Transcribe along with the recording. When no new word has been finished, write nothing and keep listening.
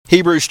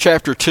Hebrews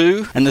chapter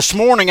 2. And this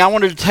morning I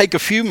wanted to take a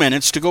few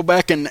minutes to go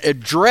back and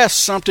address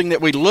something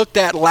that we looked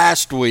at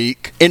last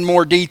week in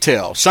more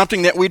detail.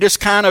 Something that we just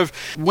kind of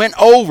went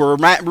over.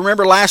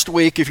 Remember last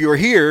week, if you were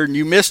here and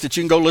you missed it,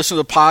 you can go listen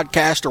to the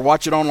podcast or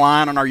watch it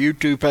online on our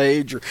YouTube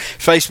page or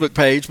Facebook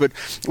page. But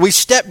we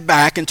stepped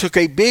back and took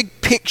a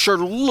big picture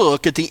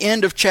look at the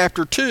end of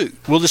chapter 2.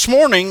 Well, this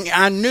morning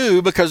I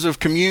knew because of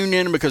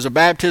communion and because of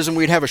baptism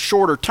we'd have a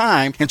shorter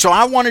time. And so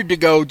I wanted to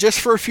go just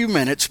for a few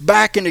minutes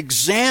back and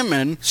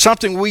examine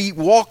something we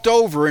walked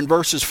over in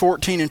verses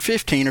 14 and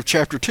 15 of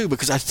chapter 2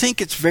 because I think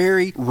it's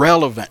very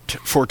relevant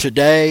for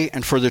today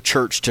and for the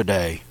church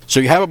today. So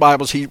you have a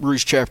Bible,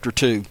 Hebrews chapter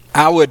 2.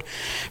 I would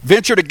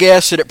venture to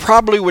guess that it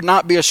probably would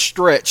not be a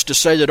stretch to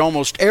say that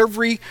almost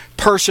every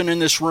person in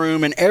this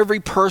room and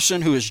every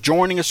person who is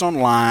joining us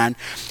online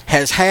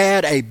has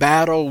had a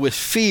battle with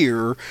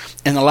fear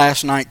in the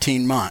last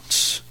 19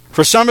 months.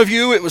 For some of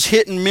you, it was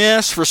hit and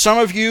miss. For some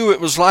of you, it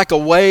was like a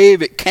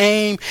wave. It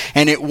came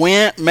and it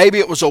went. Maybe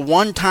it was a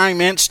one-time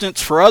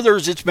instance. For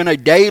others, it's been a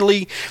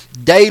daily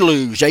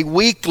deluge, a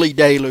weekly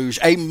deluge,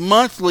 a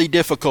monthly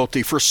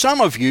difficulty. For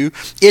some of you,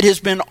 it has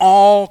been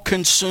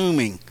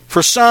all-consuming.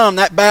 For some,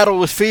 that battle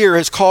with fear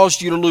has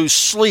caused you to lose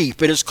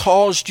sleep. It has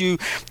caused you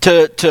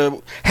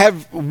to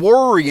have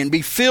worry and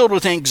be filled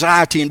with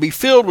anxiety and be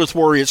filled with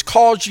worry. It's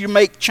caused you to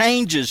make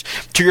changes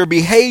to your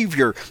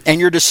behavior and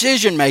your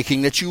decision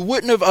making that you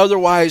wouldn't have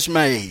otherwise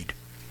made.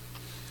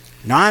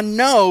 Now, I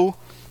know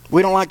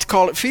we don't like to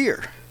call it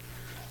fear,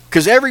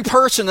 because every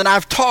person that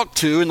I've talked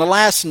to in the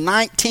last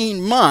 19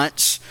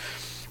 months,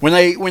 when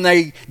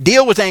they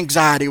deal with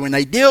anxiety, when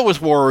they deal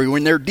with worry,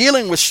 when they're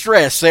dealing with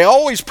stress, they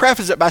always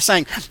preface it by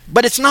saying,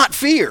 but it's not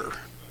fear.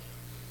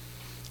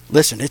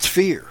 Listen, it's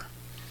fear.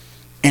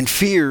 And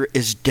fear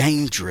is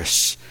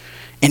dangerous.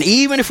 And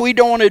even if we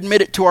don't want to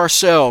admit it to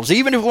ourselves,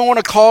 even if we want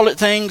to call it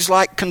things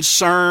like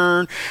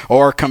concern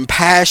or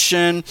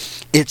compassion,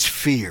 it's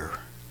fear.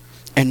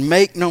 And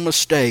make no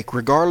mistake,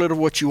 regardless of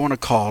what you want to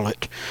call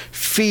it,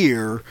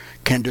 fear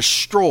can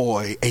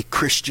destroy a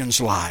Christian's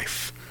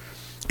life.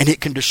 And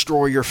it can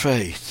destroy your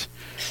faith.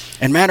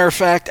 And matter of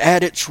fact,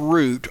 at its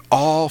root,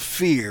 all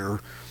fear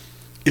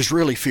is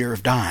really fear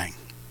of dying.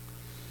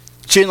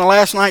 See, in the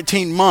last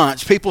 19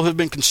 months, people who have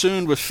been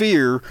consumed with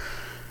fear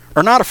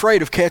are not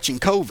afraid of catching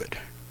COVID.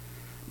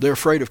 They're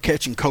afraid of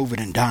catching COVID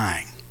and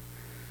dying.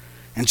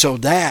 And so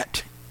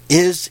that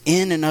is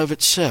in and of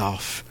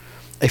itself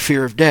a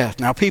fear of death.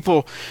 Now,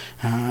 people,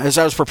 as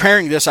I was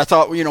preparing this, I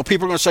thought,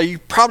 people are going to say, you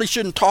probably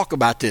shouldn't talk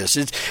about this.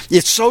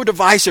 It's so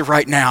divisive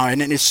right now,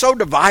 and it's so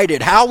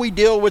divided, how we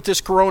deal with this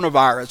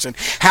coronavirus, and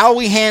how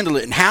we handle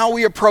it, and how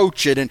we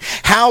approach it, and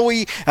how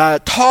we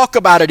talk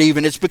about it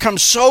even. It's become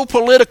so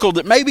political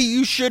that maybe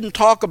you shouldn't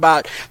talk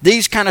about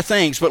these kind of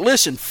things. But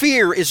listen,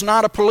 fear is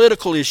not a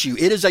political issue.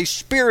 It is a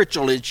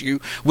spiritual issue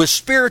with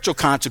spiritual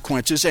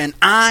consequences, and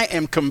I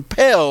am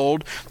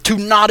compelled to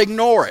not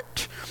ignore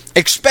it.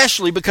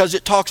 Especially because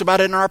it talks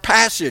about it in our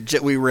passage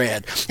that we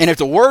read. And if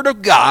the Word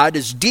of God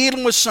is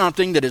dealing with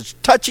something that is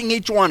touching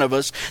each one of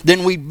us,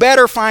 then we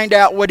better find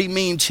out what He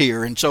means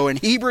here. And so in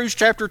Hebrews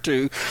chapter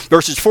 2,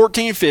 verses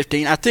 14 and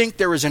 15, I think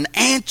there is an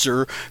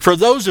answer for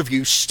those of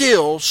you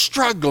still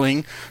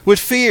struggling with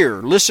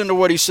fear. Listen to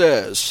what he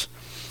says.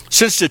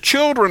 Since the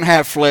children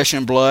have flesh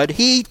and blood,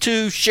 He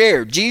too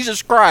shared.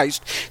 Jesus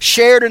Christ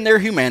shared in their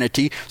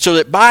humanity so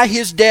that by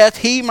His death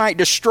He might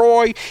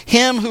destroy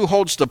him who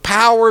holds the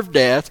power of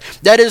death,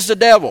 that is the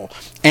devil.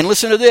 And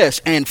listen to this,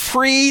 and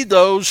free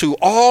those who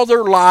all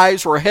their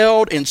lives were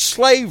held in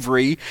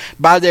slavery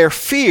by their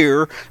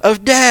fear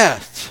of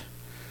death.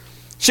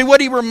 See,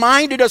 what he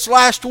reminded us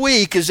last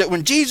week is that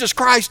when Jesus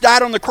Christ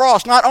died on the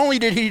cross, not only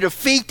did He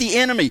defeat the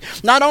enemy,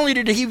 not only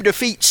did He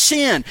defeat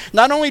sin,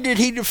 not only did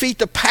He defeat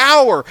the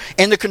power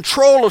and the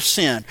control of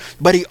sin,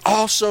 but He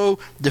also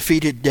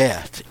defeated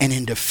death. And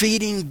in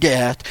defeating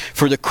death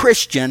for the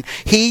Christian,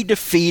 He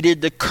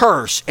defeated the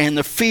curse and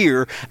the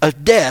fear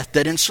of death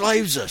that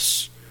enslaves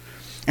us.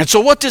 And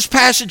so what this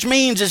passage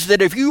means is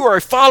that if you are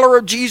a follower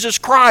of Jesus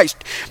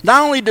Christ,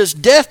 not only does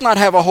death not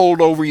have a hold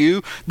over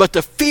you, but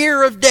the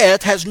fear of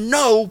death has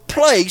no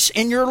place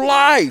in your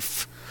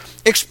life,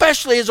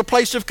 especially as a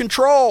place of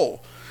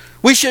control.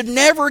 We should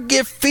never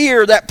give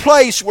fear that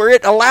place where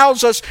it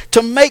allows us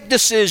to make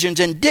decisions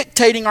and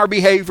dictating our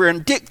behavior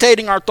and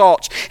dictating our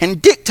thoughts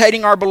and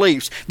dictating our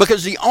beliefs,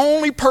 because the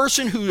only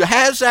person who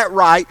has that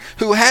right,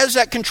 who has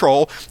that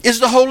control,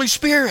 is the Holy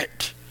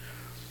Spirit.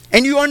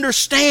 And you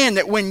understand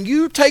that when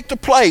you take the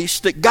place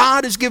that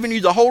God has given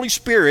you the Holy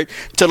Spirit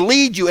to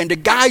lead you and to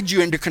guide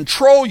you and to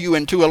control you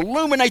and to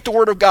illuminate the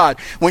Word of God,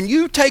 when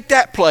you take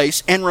that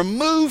place and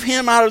remove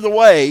Him out of the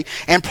way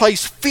and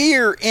place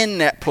fear in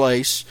that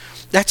place,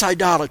 that's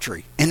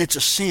idolatry and it's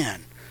a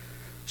sin.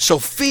 So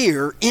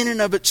fear in and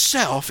of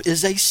itself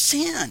is a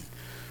sin.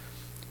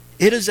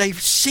 It is a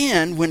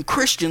sin when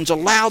Christians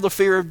allow the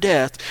fear of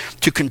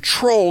death to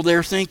control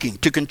their thinking,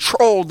 to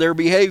control their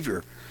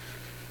behavior.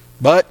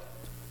 But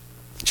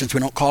since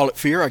we don't call it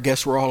fear, I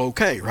guess we're all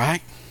okay,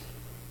 right?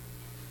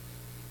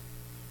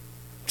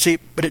 See,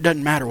 but it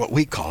doesn't matter what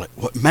we call it.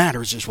 What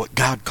matters is what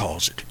God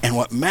calls it. And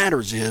what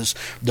matters is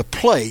the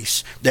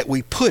place that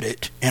we put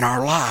it in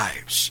our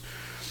lives.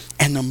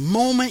 And the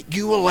moment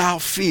you allow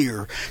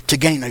fear to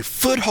gain a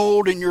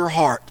foothold in your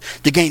heart,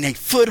 to gain a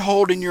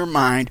foothold in your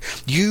mind,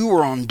 you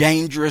are on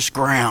dangerous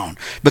ground.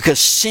 Because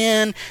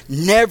sin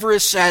never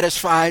is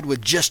satisfied with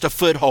just a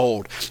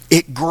foothold.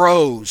 It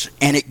grows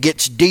and it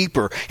gets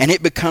deeper and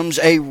it becomes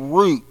a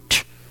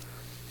root.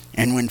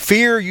 And when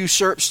fear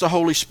usurps the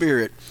Holy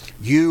Spirit,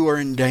 you are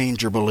in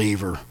danger,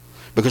 believer.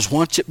 Because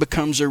once it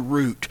becomes a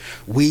root,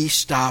 we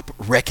stop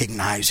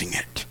recognizing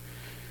it.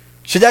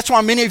 So that's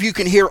why many of you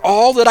can hear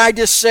all that I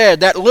just said,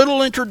 that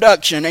little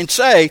introduction, and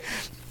say,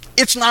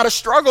 it's not a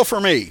struggle for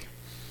me.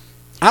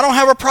 I don't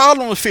have a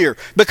problem with fear,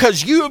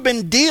 because you have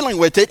been dealing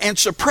with it and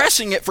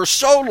suppressing it for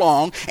so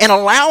long and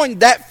allowing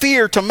that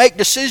fear to make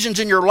decisions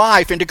in your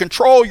life and to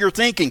control your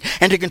thinking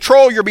and to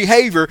control your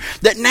behavior,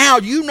 that now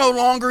you no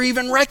longer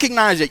even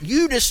recognize it.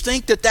 You just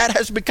think that that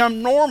has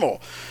become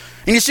normal.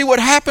 And you see, what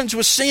happens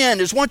with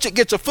sin is once it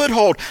gets a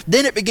foothold,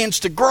 then it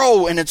begins to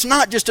grow, and it's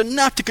not just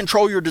enough to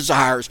control your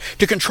desires,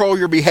 to control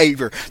your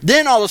behavior.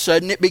 Then all of a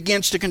sudden it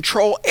begins to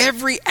control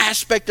every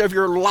aspect of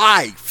your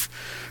life.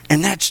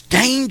 And that's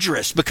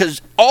dangerous,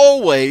 because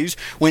always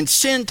when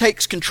sin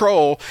takes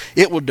control,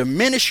 it will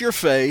diminish your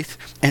faith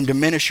and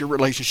diminish your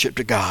relationship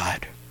to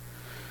God.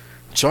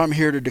 So I'm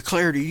here to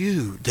declare to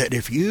you that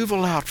if you've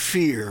allowed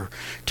fear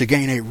to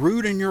gain a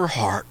root in your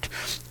heart,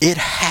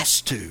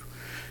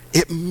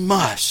 it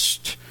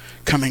must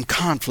come in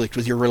conflict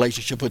with your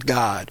relationship with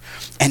God.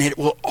 And it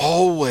will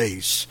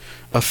always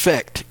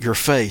affect your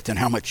faith and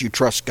how much you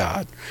trust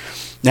God.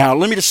 Now,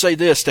 let me just say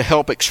this to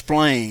help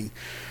explain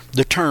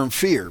the term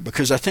fear,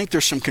 because I think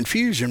there's some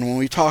confusion when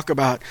we talk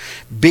about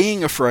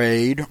being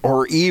afraid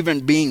or even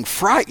being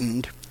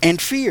frightened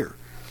and fear.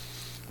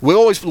 We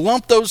always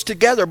lump those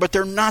together, but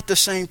they're not the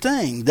same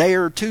thing. They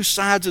are two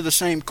sides of the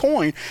same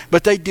coin,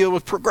 but they deal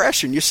with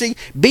progression. You see,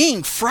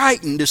 being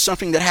frightened is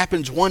something that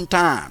happens one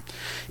time.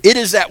 It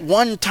is that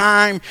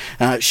one-time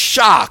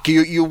shock.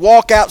 You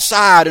walk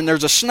outside and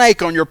there's a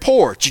snake on your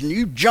porch and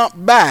you jump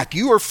back.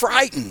 You are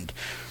frightened.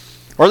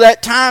 Or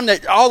that time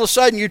that all of a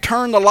sudden you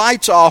turn the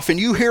lights off and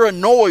you hear a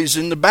noise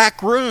in the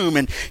back room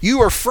and you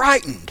are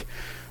frightened.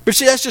 But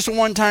see, that's just a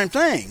one-time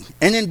thing.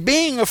 And then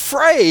being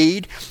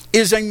afraid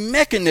is a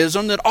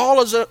mechanism that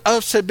all of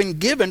us have been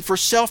given for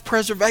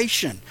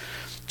self-preservation.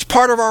 It's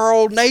part of our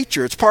old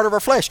nature. It's part of our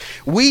flesh.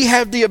 We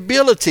have the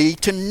ability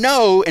to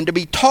know and to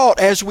be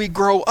taught as we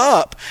grow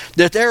up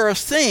that there are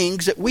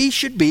things that we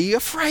should be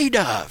afraid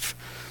of.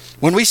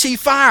 When we see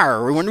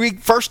fire, or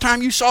first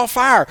time you saw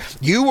fire,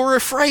 you were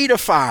afraid of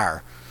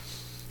fire.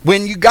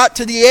 When you got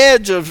to the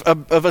edge of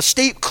a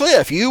steep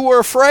cliff, you were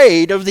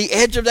afraid of the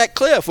edge of that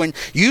cliff. When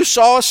you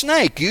saw a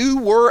snake, you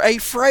were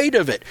afraid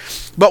of it.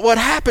 But what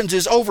happens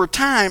is over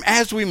time,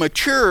 as we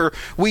mature,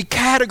 we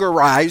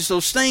categorize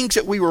those things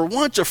that we were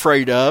once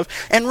afraid of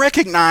and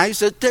recognize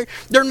that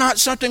they're not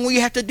something we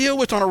have to deal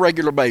with on a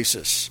regular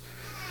basis.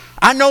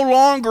 I no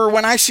longer,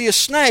 when I see a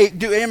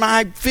snake, am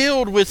I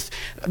filled with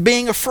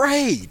being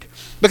afraid.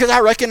 Because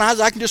I recognize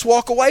I can just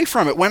walk away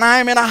from it. When I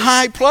am in a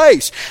high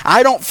place,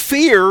 I don't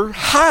fear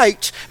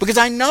heights because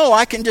I know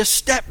I can just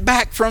step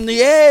back from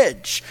the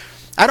edge.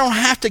 I don't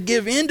have to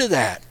give in to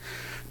that.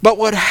 But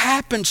what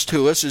happens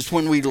to us is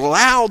when we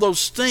allow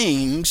those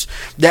things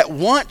that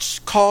once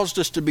caused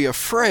us to be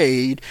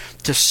afraid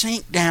to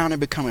sink down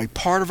and become a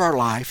part of our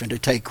life and to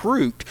take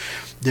root,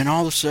 then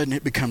all of a sudden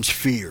it becomes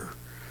fear.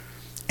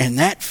 And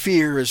that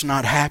fear is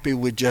not happy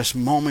with just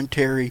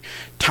momentary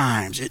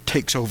times. It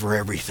takes over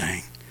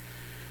everything.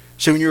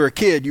 So when you were a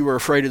kid, you were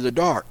afraid of the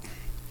dark.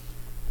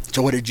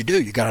 So what did you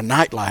do? You got a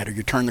night light, or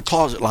you turned the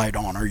closet light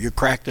on, or you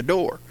cracked the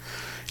door.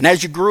 And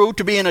as you grew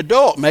to be an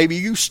adult, maybe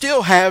you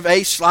still have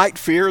a slight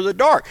fear of the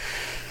dark.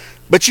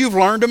 But you've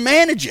learned to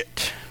manage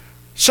it.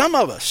 Some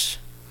of us.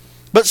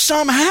 But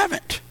some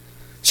haven't.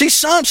 See,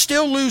 some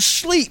still lose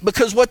sleep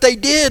because what they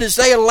did is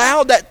they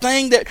allowed that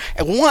thing that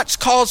once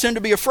caused them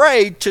to be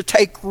afraid to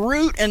take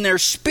root in their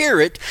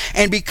spirit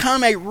and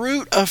become a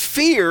root of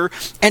fear,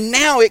 and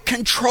now it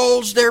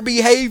controls their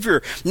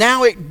behavior.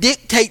 Now it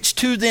dictates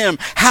to them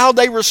how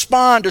they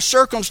respond to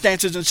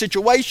circumstances and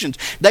situations.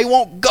 They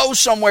won't go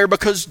somewhere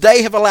because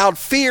they have allowed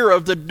fear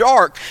of the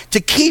dark to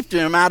keep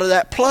them out of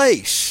that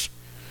place.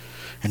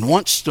 And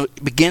once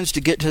it begins to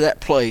get to that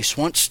place,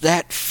 once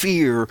that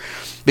fear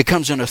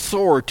becomes an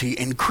authority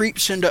and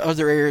creeps into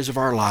other areas of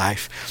our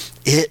life,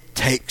 it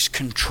takes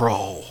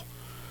control.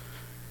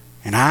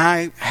 And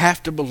I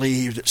have to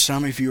believe that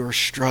some of you are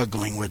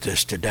struggling with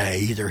this today,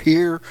 either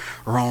here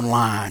or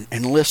online.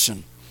 And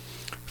listen,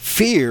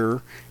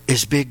 fear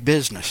is big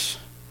business.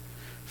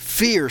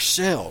 Fear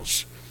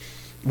sells.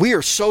 We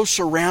are so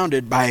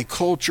surrounded by a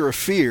culture of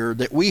fear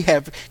that we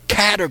have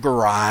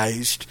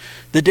categorized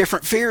the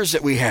different fears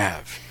that we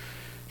have.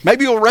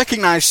 Maybe you'll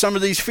recognize some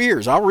of these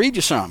fears. I'll read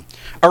you some.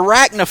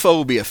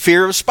 Arachnophobia,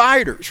 fear of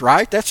spiders,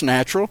 right? That's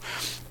natural.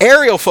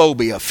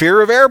 Aerophobia,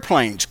 fear of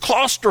airplanes.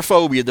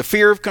 Claustrophobia, the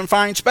fear of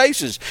confined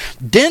spaces.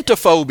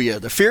 Dentophobia,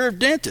 the fear of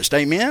dentists.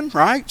 Amen,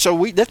 right?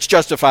 So that's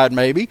justified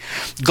maybe.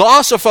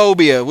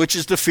 Glossophobia, which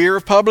is the fear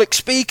of public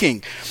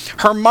speaking.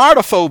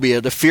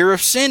 Hermatophobia, the fear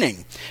of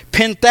sinning.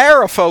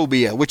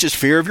 Pentherophobia, which is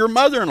fear of your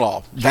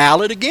mother-in-law.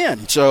 Valid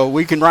again, so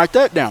we can write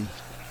that down.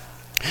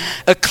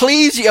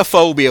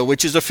 Ecclesiophobia,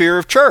 which is a fear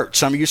of church.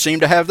 Some of you seem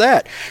to have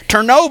that.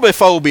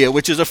 Turnobophobia,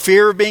 which is a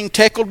fear of being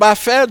tickled by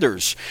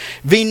feathers.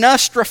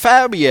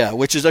 Venustraphobia,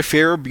 which is a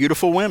fear of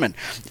beautiful women.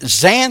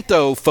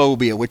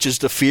 Xanthophobia, which is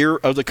the fear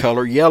of the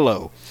color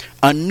yellow.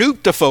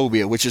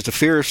 Anuptophobia, which is the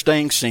fear of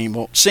staying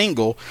single.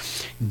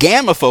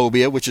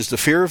 Gamophobia, which is the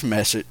fear of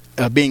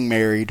being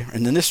married.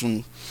 And then this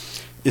one,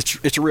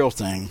 it's a real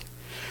thing.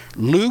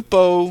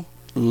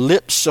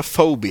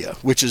 Lupolipsophobia,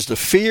 which is the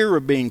fear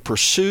of being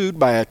pursued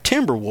by a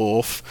timber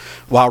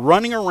wolf while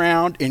running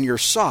around in your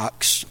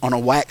socks on a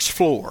waxed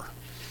floor.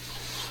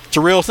 It's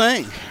a real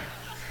thing.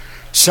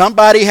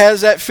 Somebody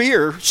has that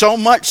fear, so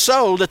much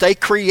so that they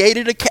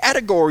created a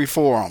category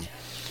for them.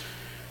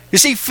 You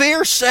see,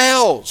 fear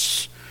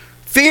sells.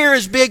 Fear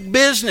is big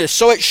business,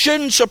 so it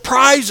shouldn't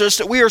surprise us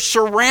that we are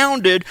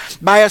surrounded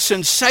by a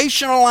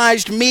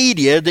sensationalized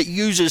media that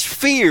uses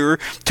fear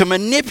to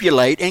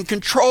manipulate and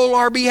control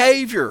our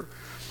behavior.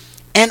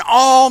 And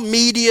all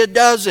media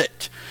does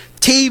it.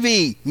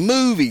 TV,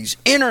 movies,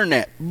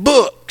 internet,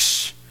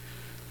 books.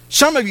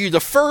 Some of you, the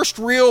first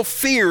real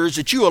fears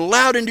that you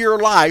allowed into your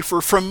life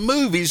were from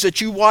movies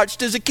that you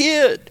watched as a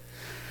kid.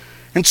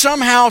 And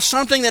somehow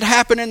something that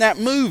happened in that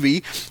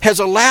movie has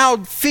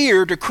allowed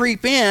fear to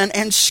creep in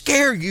and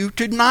scare you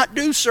to not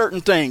do certain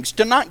things,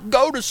 to not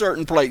go to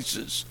certain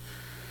places.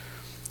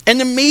 And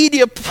the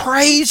media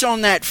preys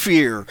on that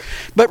fear.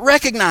 But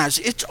recognize,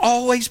 it's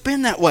always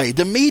been that way.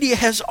 The media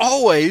has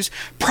always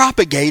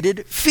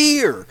propagated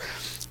fear.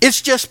 It's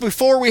just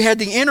before we had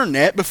the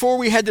internet, before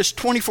we had this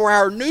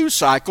 24-hour news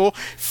cycle,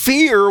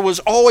 fear was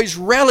always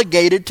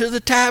relegated to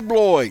the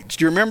tabloids.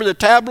 Do you remember the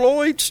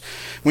tabloids?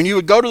 When you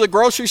would go to the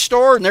grocery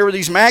store and there were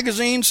these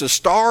magazines, the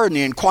Star and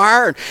the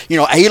Enquirer,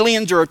 and,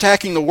 aliens are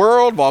attacking the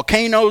world,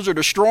 volcanoes are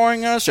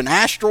destroying us, an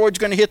asteroid's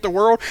going to hit the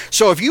world.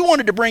 So if you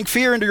wanted to bring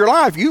fear into your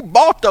life, you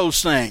bought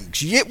those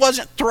things. It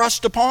wasn't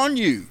thrust upon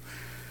you.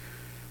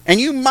 And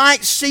you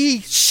might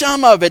see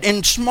some of it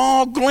in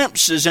small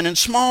glimpses and in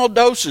small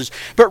doses.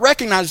 But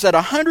recognize that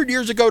 100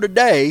 years ago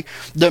today,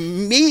 the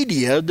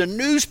media, the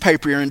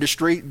newspaper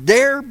industry,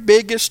 their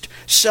biggest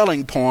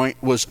selling point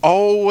was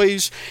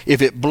always,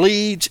 if it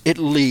bleeds, it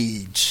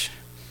leads.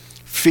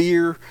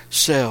 Fear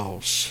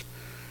sells.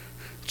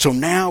 So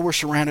now we're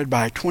surrounded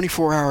by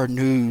 24-hour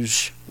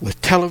news with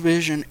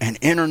television and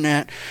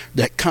internet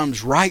that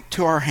comes right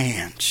to our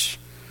hands,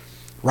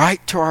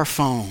 right to our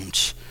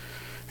phones.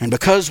 And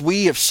because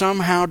we have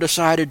somehow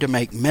decided to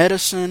make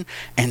medicine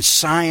and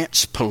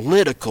science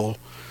political,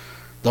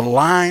 the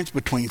lines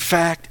between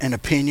fact and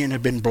opinion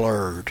have been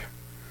blurred.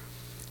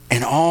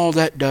 And all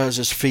that does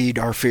is feed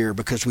our fear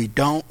because we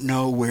don't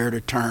know where to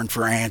turn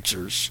for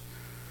answers.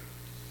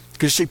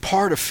 Because see,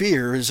 part of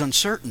fear is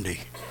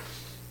uncertainty.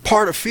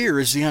 Part of fear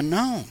is the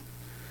unknown.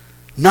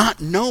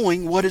 Not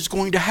knowing what is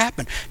going to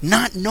happen.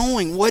 Not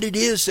knowing what it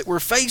is that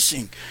we're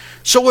facing.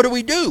 So what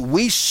do?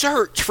 We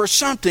search for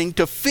something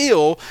to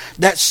fill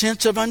that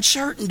sense of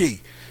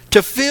uncertainty,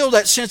 to fill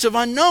that sense of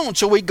unknown.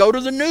 So we go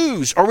to the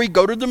news or we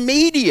go to the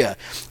media.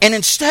 And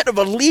instead of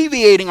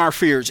alleviating our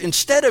fears,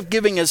 instead of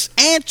giving us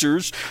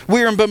answers,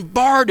 we are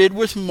bombarded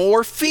with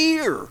more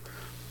fear.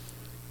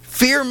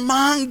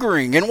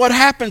 Fear-mongering. And what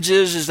happens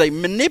is they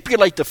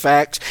manipulate the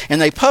facts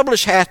and they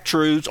publish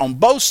half-truths on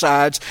both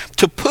sides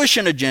to push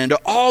an agenda,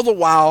 all the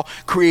while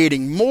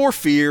creating more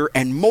fear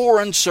and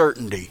more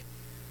uncertainty.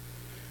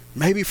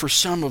 Maybe for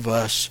some of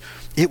us,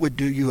 it would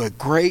do you a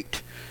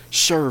great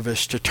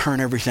service to turn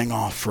everything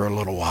off for a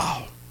little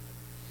while.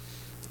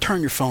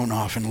 Turn your phone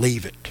off and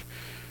leave it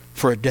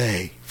for a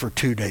day, for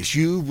 2 days.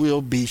 You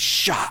will be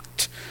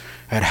shocked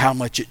at how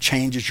much it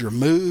changes your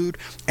mood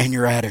and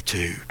your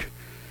attitude.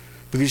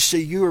 Because you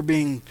see, you are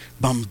being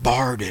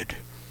bombarded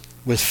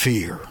with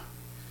fear.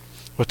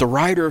 What the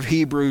writer of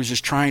Hebrews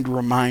is trying to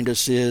remind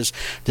us is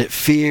that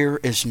fear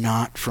is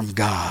not from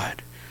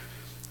God.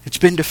 It's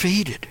been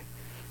defeated.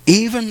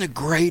 Even the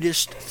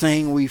greatest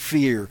thing we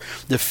fear,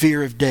 the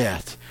fear of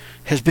death,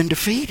 has been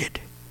defeated.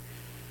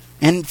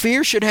 And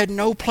fear should have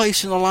no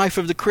place in the life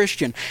of the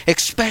Christian,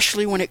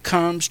 especially when it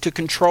comes to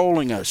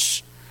controlling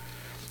us.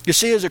 You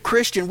see, as a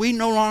Christian, we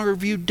no longer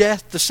view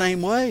death the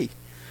same way.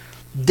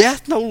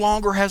 Death no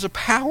longer has a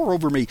power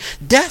over me.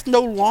 Death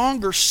no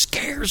longer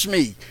scares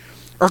me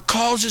or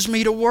causes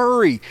me to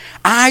worry.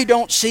 I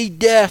don't see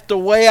death the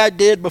way I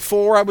did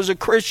before I was a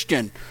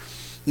Christian.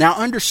 Now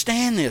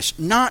understand this,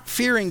 not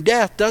fearing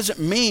death doesn't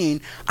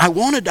mean I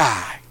want to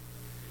die.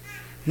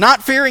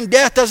 Not fearing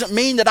death doesn't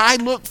mean that I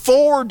look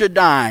forward to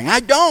dying. I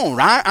don't.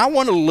 I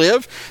want to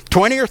live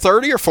 20 or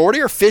 30 or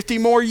 40 or 50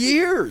 more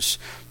years.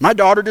 My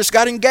daughter just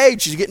got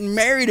engaged. She's getting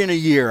married in a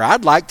year.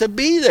 I'd like to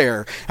be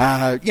there.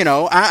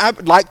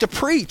 I'd like to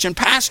preach and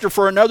pastor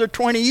for another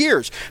 20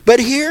 years.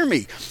 But hear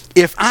me.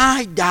 If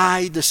I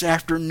die this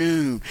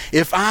afternoon,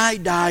 if I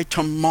die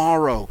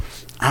tomorrow,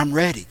 I'm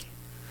ready.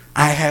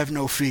 I have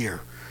no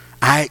fear.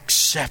 I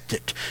accept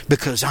it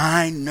because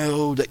I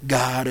know that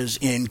God is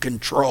in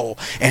control,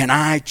 and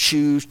I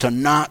choose to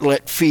not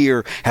let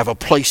fear have a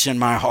place in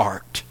my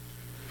heart.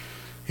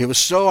 It was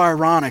so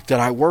ironic that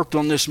I worked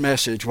on this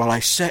message while I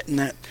sat in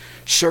that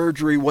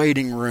surgery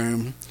waiting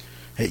room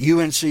at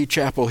UNC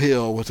Chapel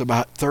Hill with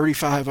about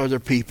 35 other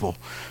people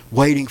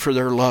waiting for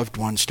their loved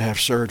ones to have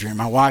surgery.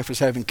 My wife was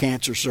having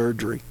cancer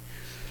surgery.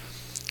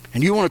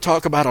 And you want to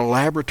talk about a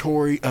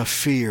laboratory of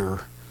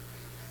fear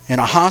in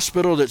a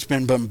hospital that's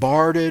been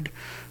bombarded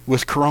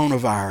with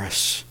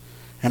coronavirus,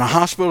 in a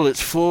hospital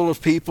that's full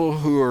of people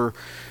who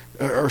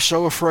are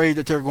so afraid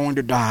that they're going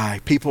to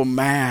die, people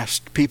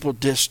masked, people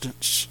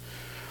distanced.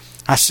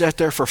 I sat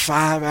there for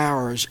 5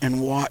 hours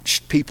and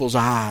watched people's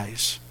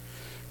eyes,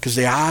 because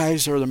the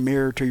eyes are the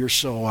mirror to your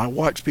soul. I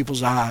watched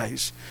people's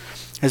eyes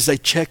as they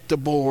checked the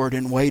board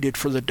and waited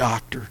for the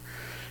doctor.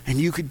 And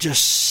you could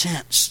just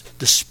sense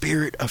the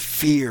spirit of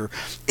fear.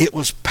 It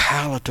was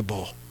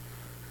palatable,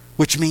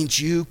 which means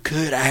you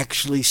could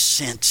actually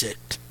sense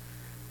it.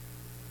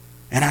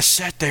 And I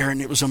sat there,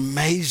 and it was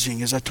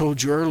amazing, as I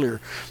told you earlier,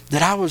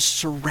 that I was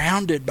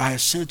surrounded by a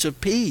sense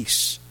of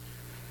peace.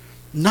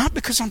 Not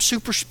because I'm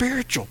super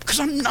spiritual, because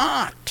I'm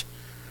not.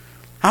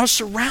 I was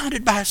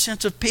surrounded by a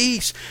sense of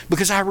peace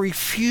because I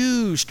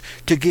refused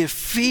to give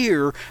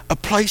fear a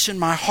place in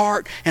my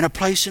heart and a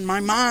place in my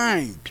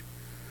mind.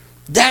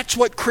 That's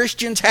what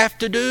Christians have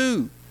to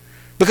do.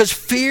 Because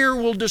fear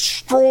will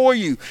destroy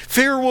you.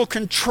 Fear will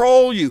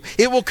control you.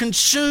 It will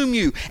consume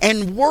you.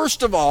 And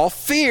worst of all,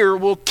 fear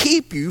will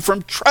keep you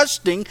from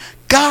trusting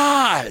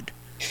God.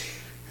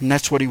 And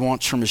that's what He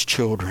wants from His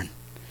children.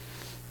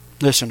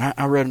 Listen,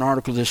 I read an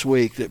article this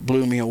week that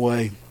blew me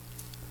away.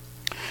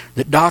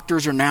 That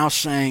doctors are now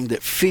saying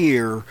that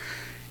fear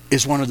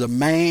is one of the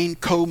main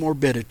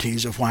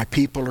comorbidities of why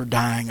people are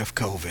dying of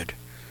COVID.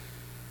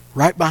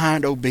 Right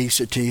behind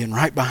obesity and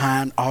right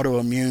behind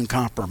autoimmune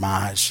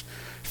compromise.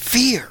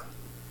 Fear.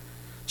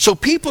 So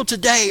people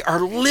today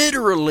are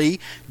literally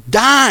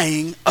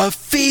dying of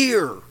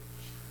fear.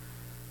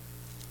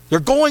 They're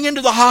going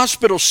into the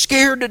hospital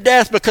scared to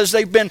death because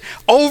they've been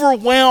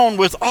overwhelmed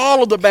with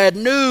all of the bad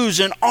news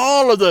and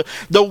all of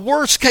the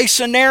worst case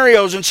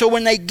scenarios. And so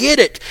when they get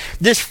it,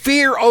 this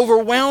fear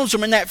overwhelms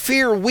them, and that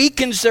fear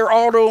weakens their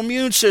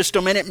autoimmune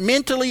system, and it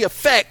mentally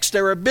affects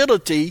their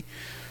ability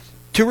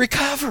to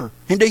recover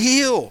and to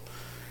heal.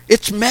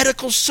 It's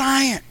medical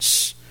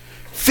science.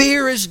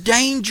 Fear is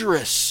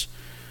dangerous.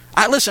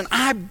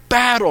 I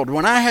battled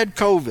when I had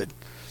COVID.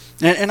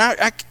 And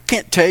I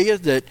can't tell you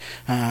that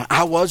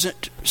I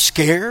wasn't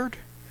scared.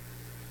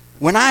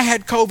 When I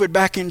had COVID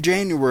back in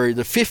January,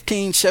 the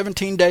 15,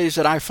 17 days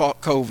that I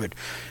fought COVID,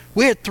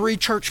 we had 3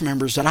 church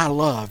members that I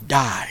loved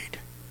died.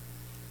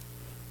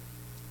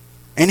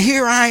 And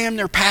here I am,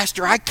 their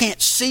pastor. I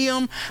can't see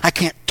them. I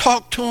can't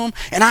talk to them.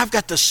 And I've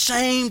got the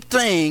same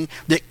thing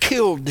that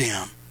killed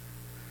them.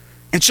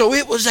 And so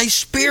it was a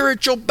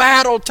spiritual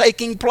battle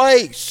taking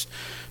place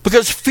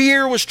because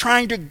fear was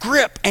trying to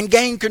grip and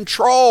gain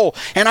control.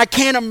 And I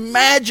can't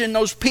imagine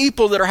those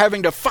people that are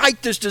having to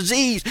fight this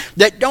disease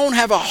that don't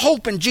have a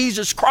hope in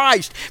Jesus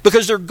Christ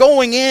because they're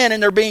going in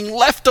and they're being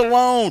left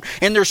alone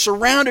and they're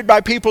surrounded by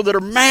people that are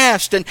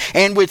masked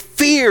and with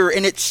fear,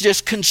 and it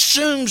just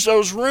consumes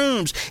those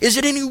rooms. Is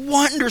it any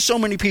wonder so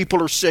many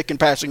people are sick and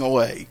passing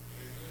away?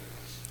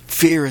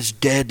 Fear is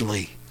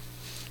deadly.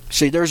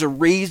 See, there's a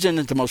reason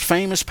that the most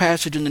famous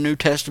passage in the New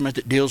Testament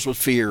that deals with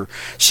fear,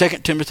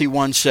 2 Timothy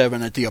 1:7,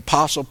 that the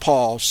Apostle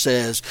Paul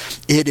says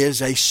it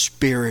is a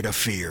spirit of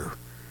fear.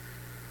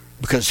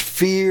 Because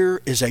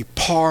fear is a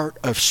part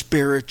of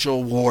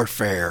spiritual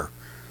warfare.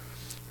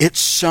 It's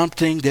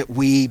something that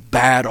we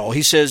battle.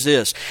 He says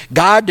this,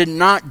 God did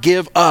not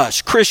give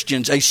us,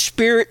 Christians, a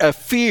spirit of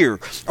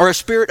fear or a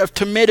spirit of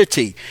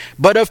timidity,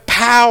 but of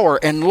power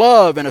and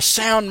love and a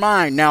sound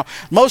mind. Now,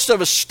 most of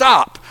us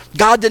stop.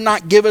 God did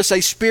not give us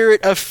a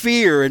spirit of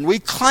fear, and we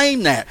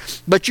claim that.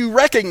 But you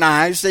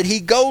recognize that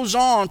He goes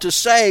on to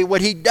say what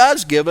He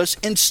does give us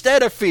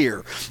instead of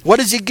fear. What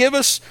does He give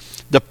us?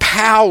 The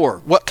power.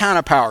 What kind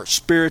of power?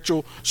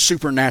 Spiritual,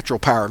 supernatural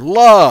power.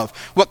 Love.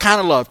 What kind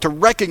of love? To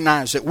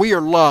recognize that we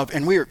are loved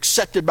and we are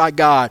accepted by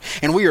God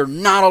and we are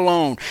not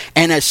alone.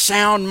 And a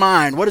sound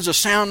mind. What is a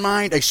sound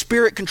mind? A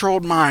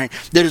spirit-controlled mind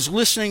that is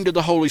listening to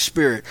the Holy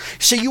Spirit.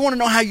 See, you want to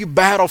know how you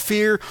battle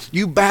fear?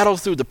 You battle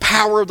through the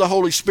power of the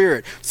Holy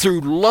Spirit,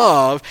 through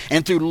love,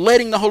 and through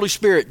letting the Holy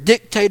Spirit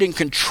dictate and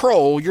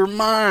control your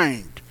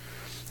mind.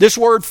 This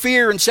word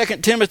fear in 2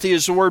 Timothy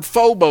is the word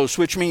phobos,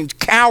 which means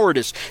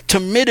cowardice,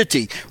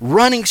 timidity,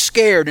 running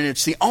scared, and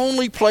it's the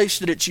only place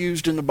that it's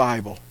used in the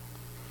Bible.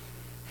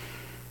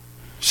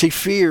 See,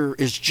 fear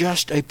is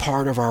just a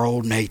part of our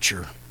old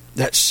nature.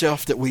 that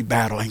self that we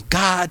battle. And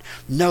God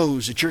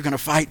knows that you're going to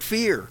fight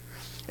fear.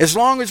 As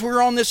long as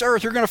we're on this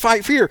earth, you're going to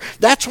fight fear.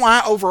 That's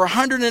why over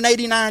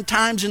 189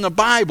 times in the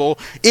Bible,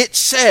 it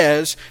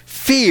says,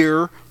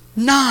 fear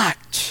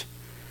not.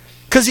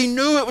 Because he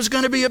knew it was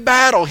going to be a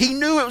battle. He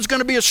knew it was going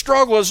to be a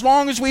struggle. As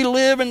long as we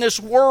live in this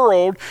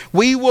world,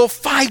 we will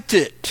fight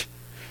it.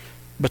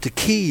 But the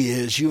key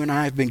is you and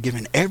I have been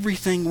given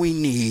everything we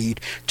need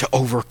to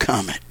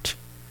overcome it.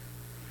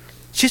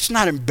 See, it's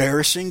not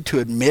embarrassing to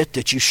admit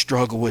that you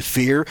struggle with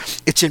fear.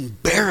 It's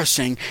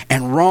embarrassing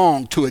and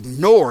wrong to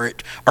ignore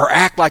it or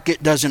act like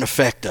it doesn't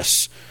affect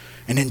us.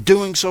 And in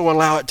doing so,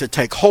 allow it to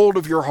take hold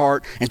of your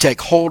heart and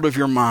take hold of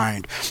your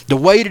mind. The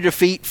way to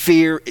defeat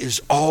fear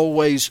is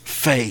always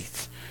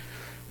faith.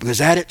 Because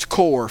at its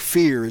core,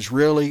 fear is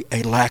really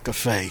a lack of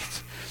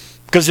faith.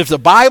 Because if the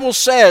Bible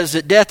says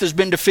that death has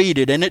been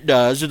defeated, and it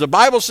does, if the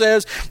Bible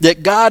says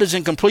that God is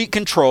in complete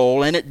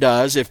control, and it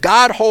does, if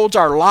God holds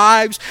our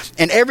lives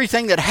and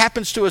everything that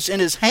happens to us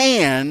in His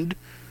hand,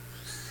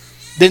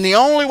 then the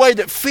only way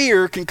that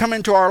fear can come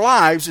into our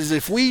lives is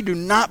if we do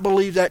not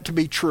believe that to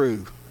be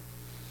true.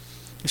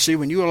 You see,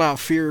 when you allow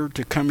fear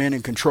to come in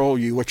and control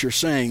you, what you're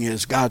saying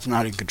is God's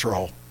not in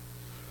control.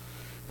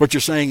 What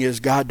you're saying is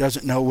God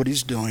doesn't know what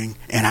He's doing,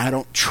 and I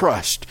don't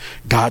trust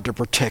God to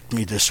protect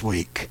me this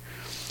week.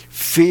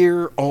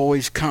 Fear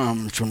always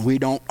comes when we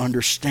don't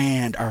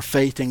understand our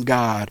faith in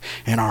God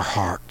in our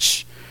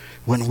hearts.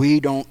 When we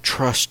don't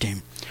trust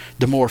Him.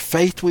 The more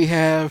faith we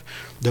have,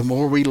 the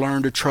more we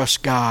learn to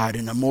trust God.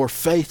 And the more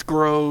faith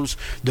grows,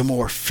 the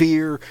more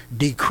fear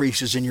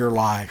decreases in your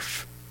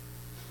life.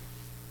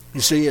 You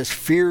see, as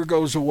fear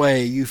goes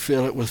away, you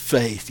fill it with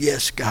faith.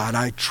 Yes, God,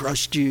 I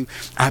trust you.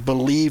 I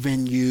believe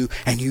in you.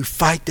 And you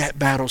fight that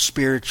battle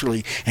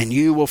spiritually. And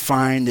you will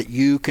find that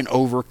you can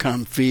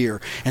overcome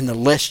fear. And the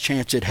less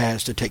chance it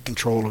has to take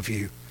control of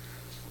you.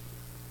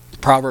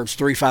 Proverbs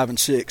 3, 5, and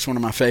 6, one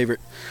of my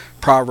favorite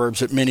proverbs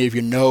that many of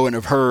you know and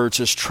have heard,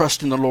 says,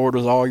 trust in the Lord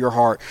with all your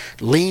heart.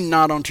 Lean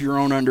not unto your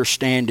own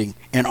understanding.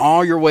 In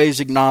all your ways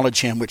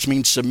acknowledge Him, which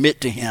means submit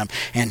to Him.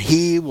 And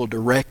He will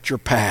direct your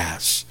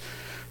paths.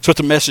 That's what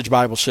the Message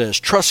Bible says.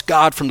 Trust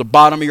God from the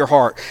bottom of your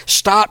heart.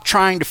 Stop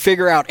trying to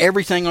figure out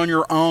everything on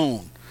your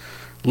own.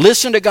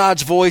 Listen to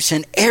God's voice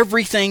in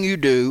everything you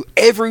do,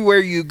 everywhere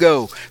you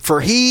go.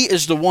 For He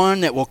is the one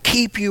that will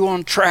keep you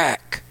on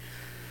track.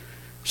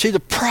 See,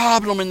 the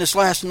problem in this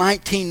last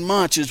 19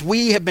 months is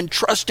we have been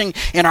trusting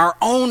in our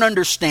own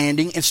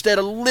understanding instead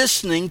of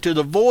listening to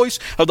the voice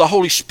of the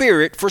Holy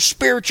Spirit for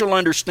spiritual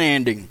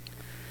understanding.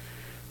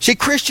 See,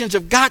 Christians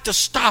have got to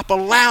stop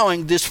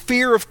allowing this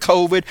fear of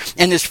COVID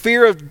and this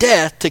fear of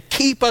death to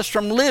keep us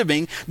from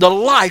living the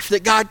life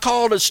that God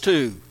called us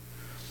to.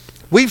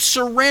 We've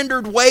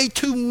surrendered way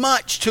too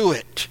much to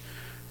it.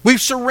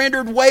 We've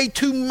surrendered way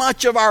too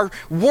much of our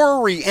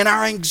worry and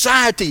our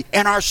anxiety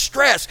and our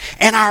stress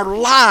and our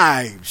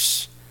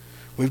lives.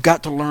 We've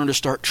got to learn to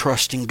start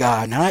trusting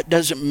God. Now, that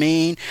doesn't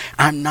mean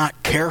I'm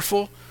not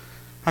careful.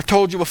 I've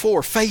told you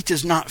before, faith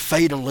is not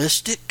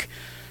fatalistic.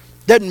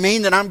 Doesn't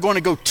mean that I'm going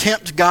to go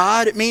tempt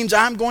God. It means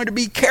I'm going to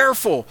be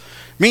careful.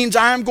 It means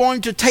I'm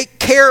going to take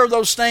care of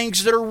those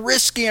things that are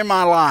risky in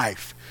my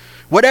life.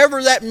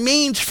 Whatever that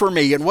means for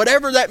me and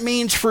whatever that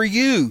means for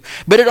you.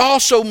 But it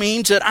also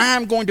means that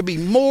I'm going to be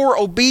more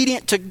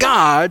obedient to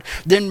God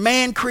than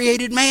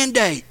man-created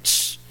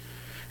mandates.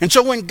 And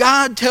so when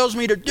God tells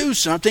me to do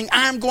something,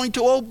 I'm going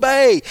to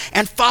obey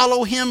and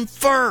follow Him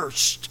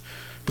first.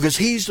 Because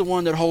He's the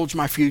one that holds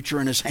my future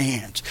in His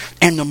hands.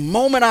 And the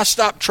moment I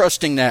stop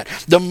trusting that,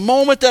 the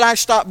moment that I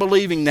stop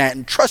believing that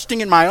and trusting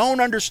in my own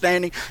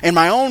understanding and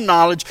my own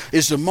knowledge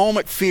is the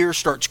moment fear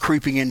starts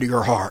creeping into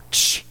your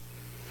hearts.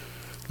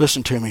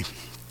 Listen to me.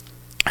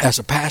 As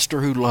a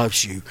pastor who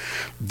loves you,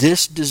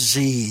 this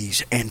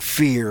disease and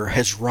fear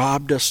has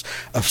robbed us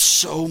of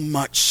so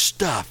much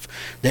stuff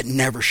that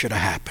never should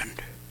have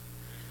happened.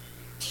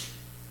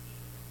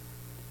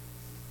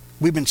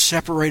 We've been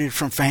separated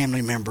from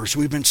family members.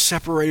 We've been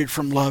separated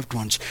from loved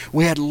ones.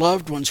 We had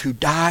loved ones who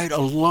died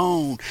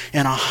alone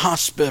in a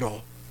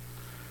hospital.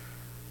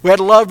 We had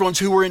loved ones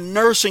who were in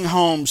nursing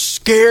homes,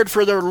 scared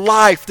for their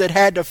life, that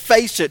had to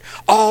face it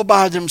all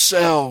by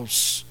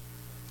themselves.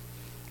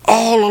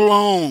 All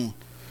alone.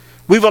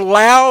 We've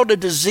allowed a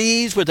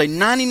disease with a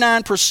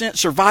 99%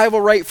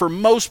 survival rate for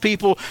most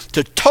people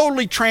to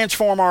totally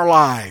transform our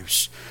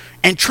lives.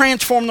 And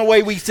transform the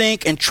way we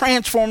think and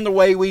transform the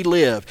way we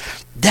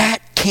live. That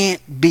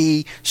can't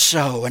be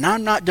so. And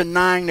I'm not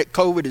denying that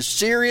COVID is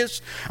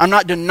serious. I'm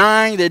not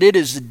denying that it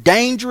is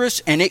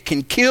dangerous and it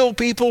can kill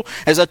people.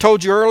 As I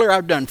told you earlier,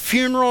 I've done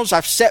funerals.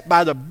 I've sat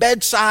by the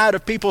bedside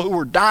of people who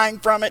were dying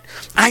from it.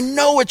 I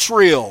know it's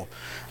real.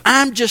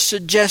 I'm just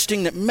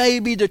suggesting that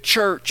maybe the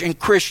church and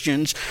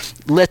Christians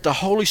let the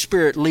Holy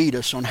Spirit lead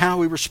us on how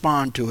we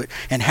respond to it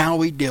and how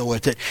we deal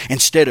with it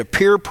instead of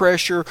peer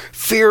pressure,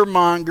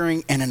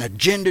 fear-mongering, and an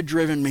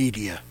agenda-driven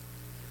media.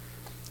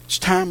 It's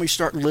time we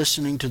start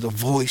listening to the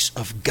voice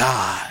of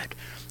God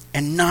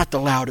and not the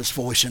loudest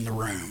voice in the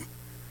room.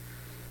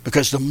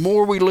 Because the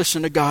more we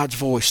listen to God's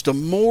voice, the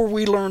more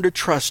we learn to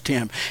trust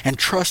Him and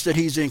trust that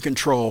He's in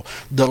control,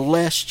 the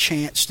less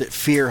chance that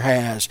fear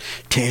has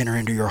to enter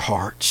into your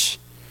hearts.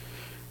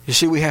 You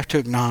see, we have to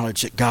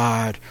acknowledge that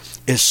God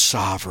is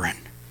sovereign.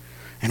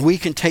 And we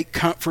can take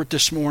comfort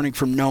this morning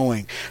from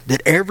knowing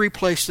that every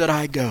place that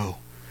I go,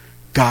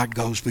 God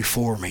goes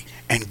before me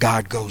and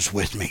God goes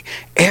with me.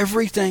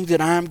 Everything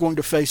that I'm going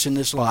to face in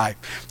this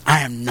life, I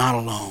am not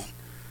alone.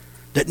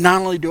 That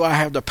not only do I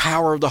have the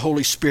power of the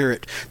Holy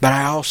Spirit, but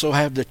I also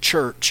have the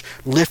church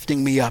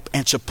lifting me up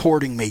and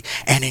supporting me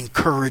and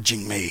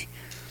encouraging me.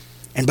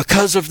 And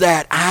because of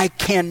that, I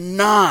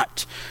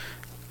cannot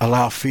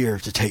allow fear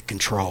to take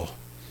control.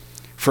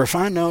 For if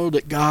I know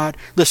that God,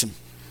 listen,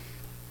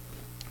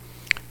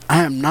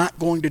 I am not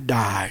going to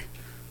die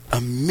a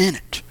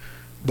minute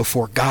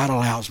before God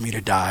allows me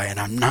to die, and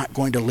I'm not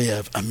going to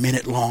live a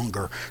minute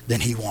longer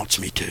than He wants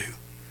me to.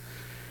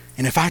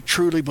 And if I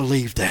truly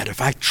believe that,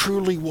 if I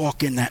truly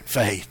walk in that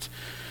faith,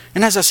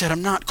 and as I said,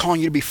 I'm not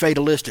calling you to be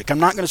fatalistic. I'm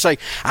not going to say,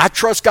 I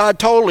trust God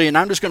totally, and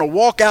I'm just going to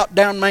walk out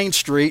down Main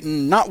Street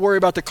and not worry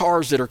about the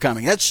cars that are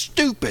coming. That's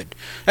stupid.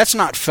 That's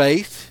not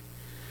faith.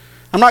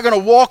 I'm not going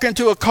to walk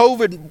into a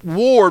COVID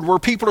ward where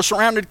people are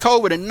surrounded with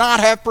COVID and not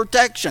have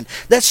protection.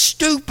 That's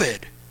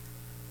stupid.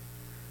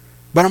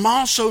 But I'm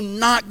also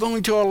not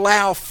going to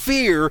allow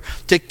fear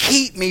to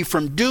keep me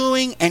from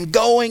doing and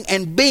going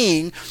and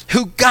being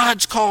who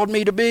God's called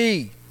me to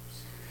be.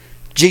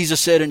 Jesus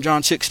said in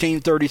John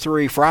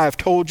 16:33, "For I have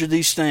told you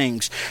these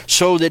things,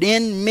 so that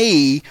in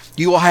me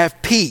you will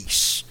have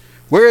peace."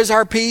 Where is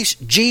our peace?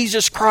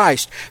 Jesus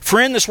Christ.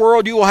 "For in this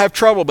world you will have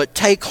trouble, but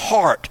take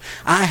heart.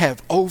 I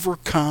have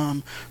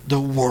overcome the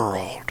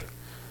world."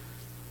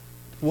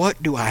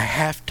 What do I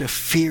have to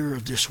fear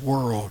of this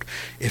world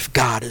if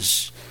God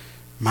is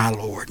my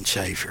Lord and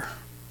Savior?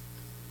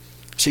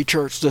 See,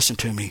 church, listen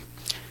to me.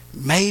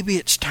 Maybe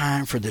it's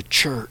time for the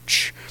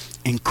church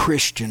and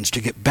Christians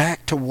to get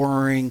back to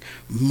worrying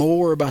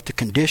more about the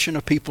condition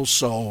of people's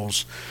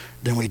souls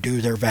than we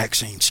do their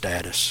vaccine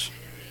status.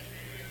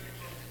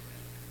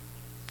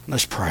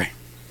 Let's pray.